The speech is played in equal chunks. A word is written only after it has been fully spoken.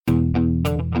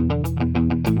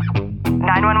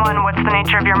911, what's the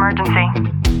nature of your emergency?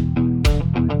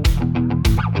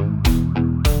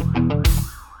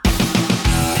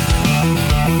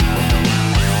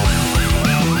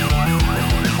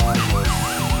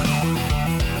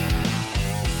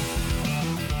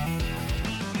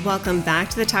 Welcome back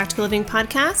to the Tactical Living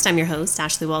Podcast. I'm your host,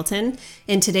 Ashley Walton.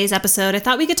 In today's episode, I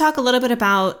thought we could talk a little bit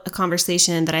about a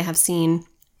conversation that I have seen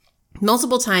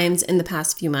multiple times in the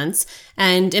past few months,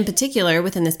 and in particular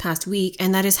within this past week,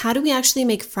 and that is, how do we actually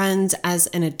make friends as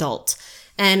an adult?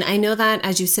 And I know that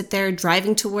as you sit there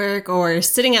driving to work or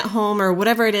sitting at home or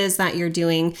whatever it is that you're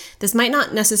doing, this might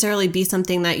not necessarily be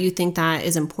something that you think that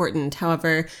is important.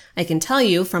 However, I can tell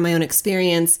you from my own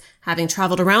experience, having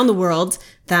traveled around the world,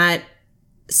 that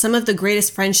some of the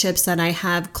greatest friendships that I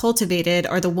have cultivated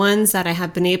are the ones that I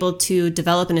have been able to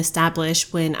develop and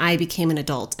establish when I became an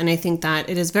adult. And I think that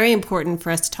it is very important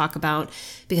for us to talk about,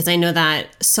 because I know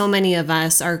that so many of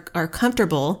us are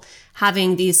comfortable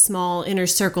having these small inner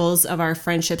circles of our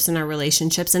friendships and our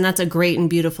relationships, and that's a great and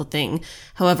beautiful thing.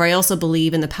 However, I also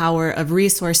believe in the power of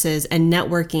resources and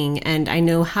networking, and I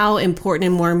know how important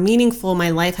and more meaningful my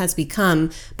life has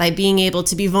become by being able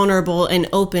to be vulnerable and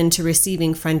open to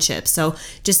receiving friendships. So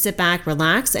just sit back,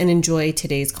 relax, and enjoy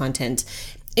today's content.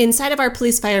 Inside of our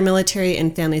Police, Fire, Military,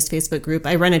 and Families Facebook group,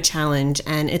 I run a challenge,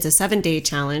 and it's a 7-day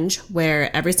challenge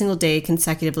where every single day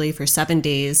consecutively for 7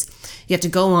 days, you have to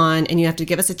go on and you have to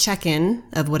give us a check-in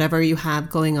of whatever you have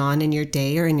going on in your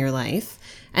day or in your life,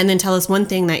 and then tell us one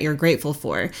thing that you're grateful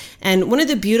for. And one of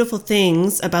the beautiful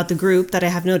things about the group that I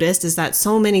have noticed is that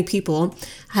so many people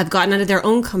have gotten out of their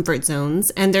own comfort zones,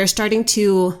 and they're starting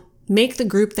to make the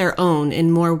group their own in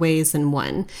more ways than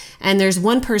one. And there's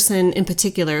one person in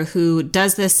particular who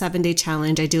does this 7-day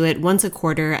challenge. I do it once a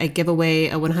quarter. I give away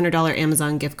a $100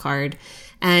 Amazon gift card.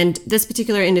 And this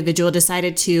particular individual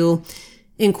decided to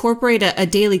incorporate a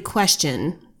daily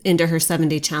question into her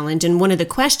 7-day challenge. And one of the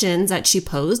questions that she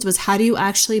posed was, how do you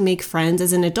actually make friends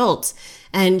as an adult?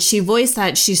 And she voiced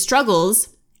that she struggles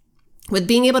with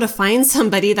being able to find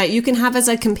somebody that you can have as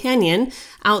a companion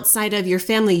outside of your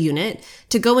family unit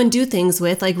to go and do things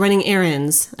with, like running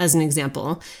errands, as an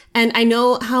example. And I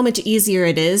know how much easier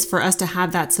it is for us to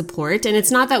have that support. And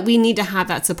it's not that we need to have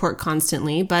that support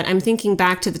constantly, but I'm thinking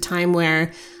back to the time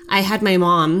where I had my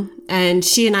mom, and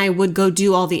she and I would go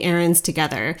do all the errands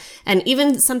together. And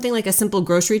even something like a simple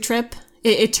grocery trip,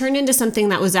 it turned into something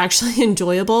that was actually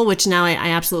enjoyable, which now I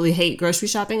absolutely hate grocery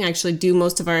shopping. I actually do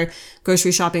most of our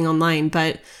grocery shopping online,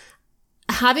 but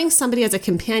having somebody as a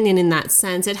companion in that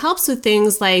sense, it helps with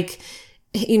things like,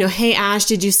 hey, Ash,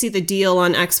 did you see the deal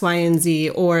on X, Y, and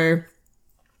Z? Or,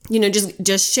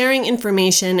 just sharing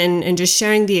information and just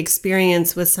sharing the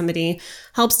experience with somebody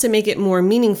helps to make it more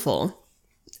meaningful.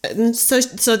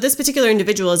 So this particular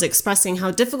individual is expressing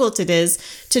how difficult it is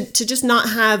to just not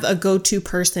have a go-to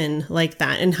person like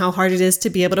that, and how hard it is to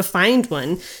be able to find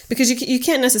one, because you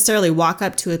can't necessarily walk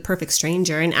up to a perfect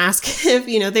stranger and ask if,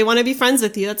 they want to be friends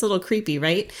with you. That's a little creepy,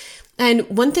 right? And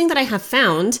one thing that I have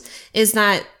found is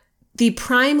that the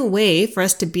prime way for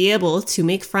us to be able to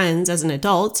make friends as an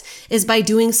adult is by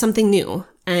doing something new.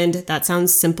 And that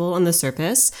sounds simple on the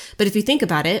surface, but if you think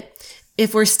about it,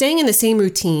 if we're staying in the same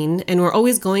routine and we're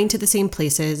always going to the same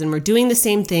places and we're doing the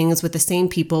same things with the same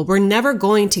people, we're never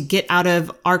going to get out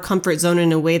of our comfort zone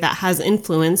in a way that has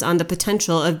influence on the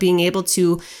potential of being able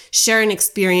to share an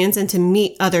experience and to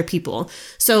meet other people.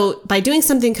 So by doing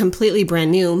something completely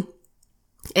brand new,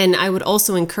 and I would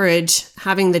also encourage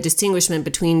having the distinguishment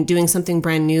between doing something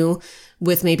brand new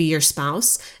with maybe your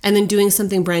spouse and then doing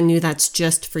something brand new that's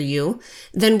just for you,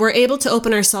 then we're able to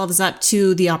open ourselves up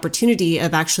to the opportunity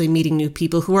of actually meeting new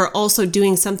people who are also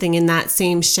doing something in that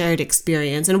same shared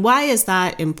experience. And why is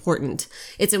that important?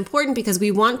 It's important because we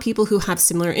want people who have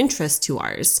similar interests to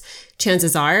ours.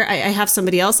 Chances are, I have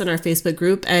somebody else in our Facebook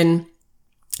group, and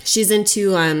she's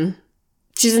into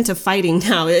fighting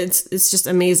now. It's just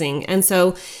amazing. And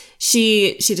so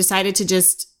she decided to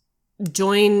just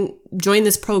join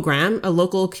this program, a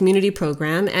local community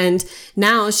program. And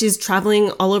now she's traveling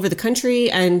all over the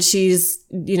country, and she's,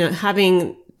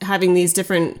 having these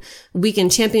different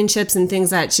weekend championships and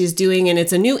things that she's doing. And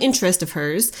it's a new interest of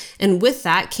hers. And with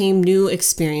that came new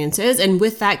experiences. And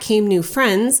with that came new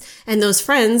friends. And those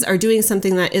friends are doing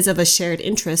something that is of a shared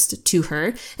interest to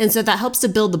her. And so that helps to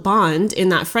build the bond in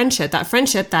that friendship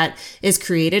that is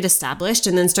created, established,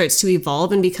 and then starts to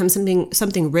evolve and become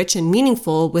something rich and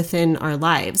meaningful within our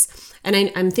lives.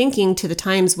 And I'm thinking to the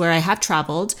times where I have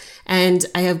traveled and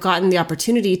I have gotten the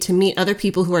opportunity to meet other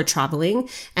people who are traveling.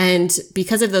 And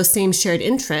because of those same shared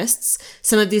interests,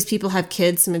 some of these people have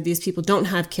kids, some of these people don't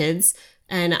have kids.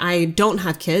 And I don't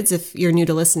have kids if you're new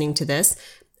to listening to this.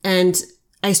 And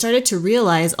I started to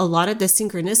realize a lot of the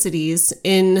synchronicities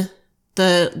in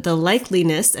the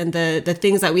likeliness and the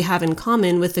things that we have in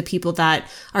common with the people that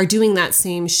are doing that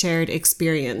same shared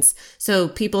experience. So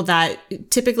people that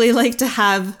typically like to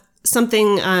have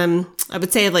something, I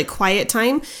would say like quiet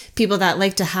time, people that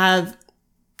like to have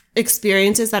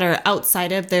experiences that are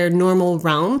outside of their normal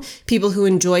realm, people who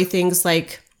enjoy things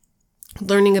like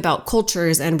learning about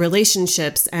cultures and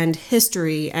relationships and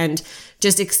history and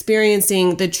just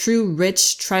experiencing the true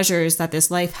rich treasures that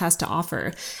this life has to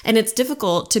offer. And it's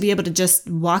difficult to be able to just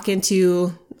walk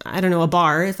into, I don't know, a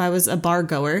bar, if I was a bar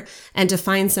goer, and to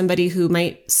find somebody who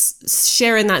might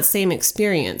share in that same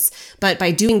experience. But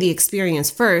by doing the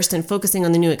experience first and focusing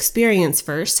on the new experience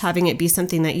first, having it be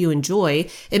something that you enjoy,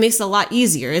 it makes it a lot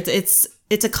easier.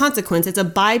 It's a consequence. It's a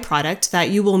byproduct that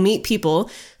you will meet people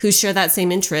who share that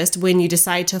same interest when you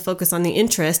decide to focus on the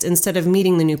interest instead of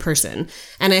meeting the new person.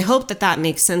 And I hope that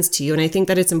makes sense to you. And I think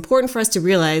that it's important for us to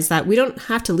realize that we don't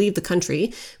have to leave the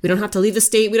country. We don't have to leave the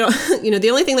state. We don't, the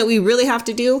only thing that we really have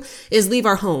to do is leave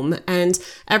our home. And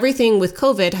everything with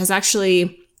COVID has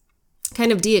actually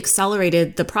kind of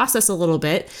de-accelerated the process a little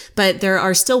bit, but there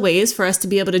are still ways for us to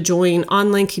be able to join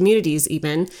online communities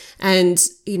even, and,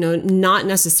 not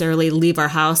necessarily leave our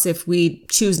house if we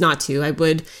choose not to. I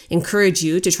would encourage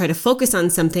you to try to focus on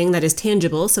something that is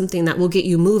tangible, something that will get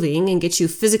you moving and get you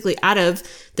physically out of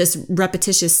this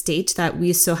repetitious state that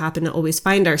we so happen to always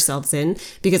find ourselves in,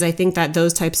 because I think that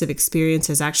those types of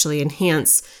experiences actually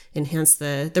enhance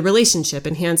the relationship,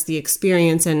 enhance the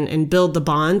experience, and build the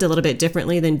bond a little bit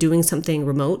differently than doing something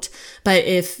remote. But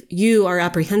if you are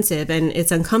apprehensive and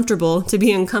it's uncomfortable to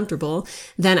be uncomfortable,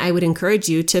 then I would encourage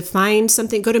you to find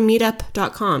something, go to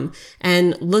meetup.com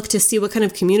and look to see what kind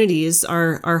of communities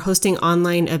are hosting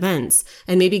online events,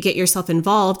 and maybe get yourself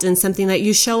involved in something that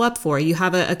you show up for. You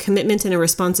have a commitment and a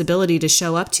responsibility to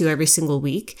show up to every single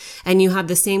week, and you have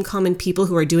the same common people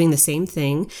who are doing the same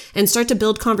thing, and start to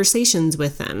build conversations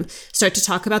with them. Start to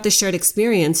talk about the shared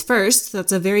experience first.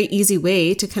 That's a very easy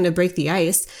way to kind of break the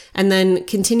ice, and then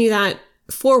continue that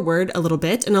forward a little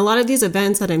bit. And a lot of these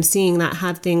events that I'm seeing that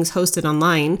have things hosted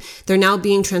online, they're now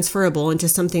being transferable into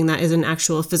something that is an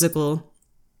actual physical,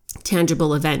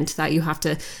 tangible event that you have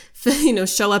to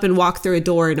show up and walk through a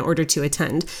door in order to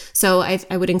attend. So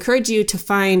I would encourage you to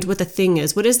find what the thing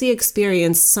is. What is the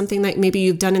experience? Something that maybe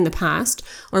you've done in the past,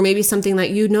 or maybe something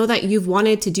that you know that you've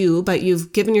wanted to do, but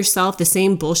you've given yourself the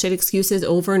same bullshit excuses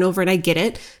over and over. And I get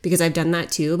it, because I've done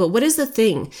that too. But what is the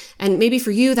thing? And maybe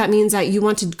for you, that means that you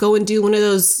want to go and do one of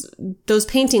those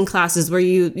painting classes where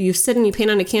you sit and you paint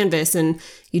on a canvas and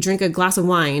you drink a glass of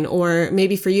wine. Or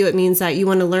maybe for you, it means that you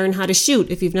want to learn how to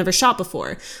shoot if you've never shot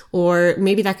before. Or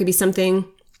maybe that could be something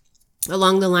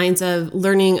along the lines of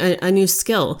learning a new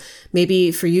skill. Maybe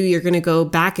for you, you're going to go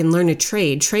back and learn a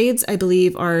trade. Trades, I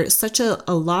believe, are such a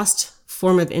lost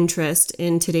form of interest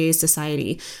in today's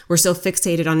society. We're so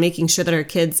fixated on making sure that our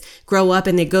kids grow up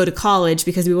and they go to college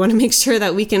because we want to make sure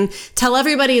that we can tell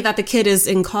everybody that the kid is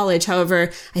in college.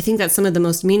 However, I think that some of the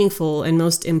most meaningful and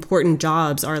most important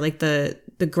jobs are like the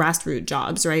grassroots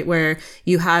jobs, right? Where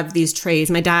you have these trades.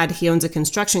 My dad, he owns a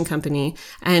construction company,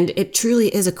 and it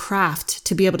truly is a craft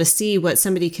to be able to see what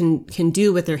somebody can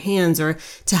do with their hands, or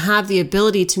to have the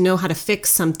ability to know how to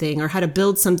fix something or how to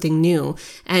build something new.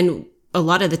 And a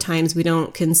lot of the times we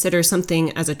don't consider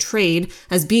something as a trade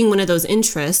as being one of those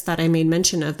interests that I made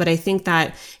mention of. But I think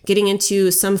that getting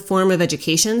into some form of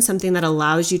education, something that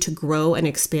allows you to grow and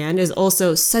expand, is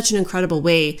also such an incredible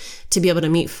way to be able to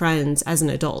meet friends as an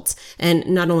adult. And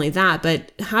not only that,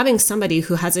 but having somebody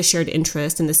who has a shared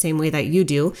interest in the same way that you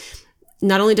do,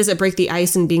 not only does it break the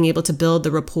ice in being able to build the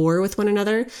rapport with one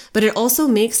another, but it also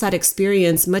makes that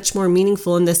experience much more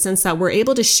meaningful in the sense that we're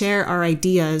able to share our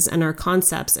ideas and our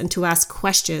concepts, and to ask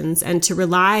questions, and to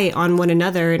rely on one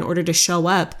another in order to show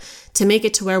up, to make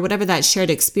it to where whatever that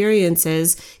shared experience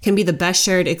is can be the best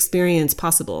shared experience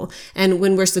possible. And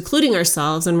when we're secluding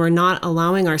ourselves and we're not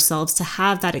allowing ourselves to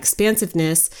have that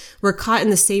expansiveness, we're caught in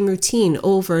the same routine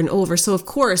over and over. So of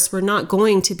course, we're not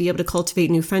going to be able to cultivate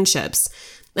new friendships.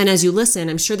 And as you listen,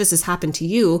 I'm sure this has happened to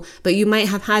you, but you might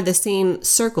have had the same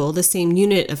circle, the same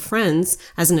unit of friends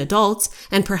as an adult,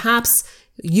 and perhaps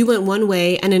you went one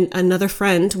way and another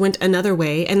friend went another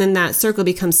way, and then that circle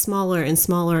becomes smaller and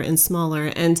smaller and smaller.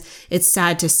 And it's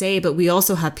sad to say, but we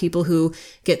also have people who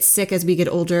get sick as we get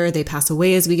older, they pass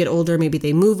away as we get older, maybe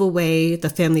they move away, the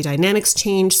family dynamics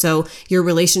change, so your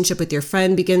relationship with your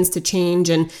friend begins to change.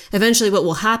 And eventually what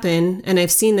will happen, and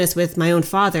I've seen this with my own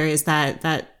father, is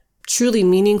that truly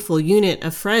meaningful unit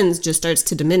of friends just starts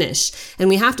to diminish. And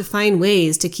we have to find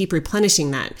ways to keep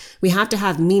replenishing that. We have to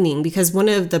have meaning, because one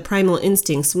of the primal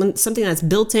instincts, something that's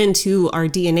built into our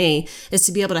DNA, is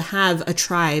to be able to have a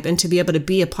tribe and to be able to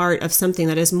be a part of something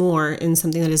that is more and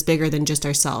something that is bigger than just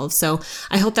ourselves. So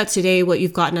I hope that today what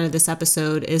you've gotten out of this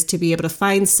episode is to be able to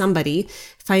find somebody,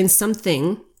 find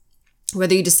something.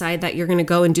 Whether you decide that you're going to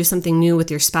go and do something new with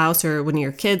your spouse or one of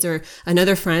your kids or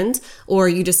another friend, or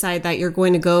you decide that you're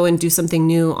going to go and do something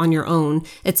new on your own,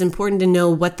 it's important to know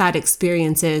what that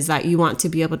experience is that you want to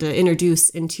be able to introduce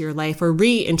into your life or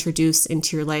reintroduce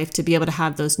into your life to be able to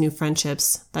have those new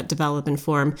friendships that develop and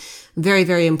form. Very,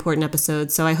 very important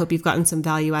episode. So I hope you've gotten some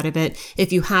value out of it.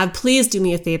 If you have, please do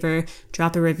me a favor,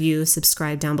 drop a review,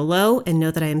 subscribe down below, and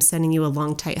know that I am sending you a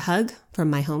long, tight hug from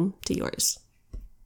my home to yours.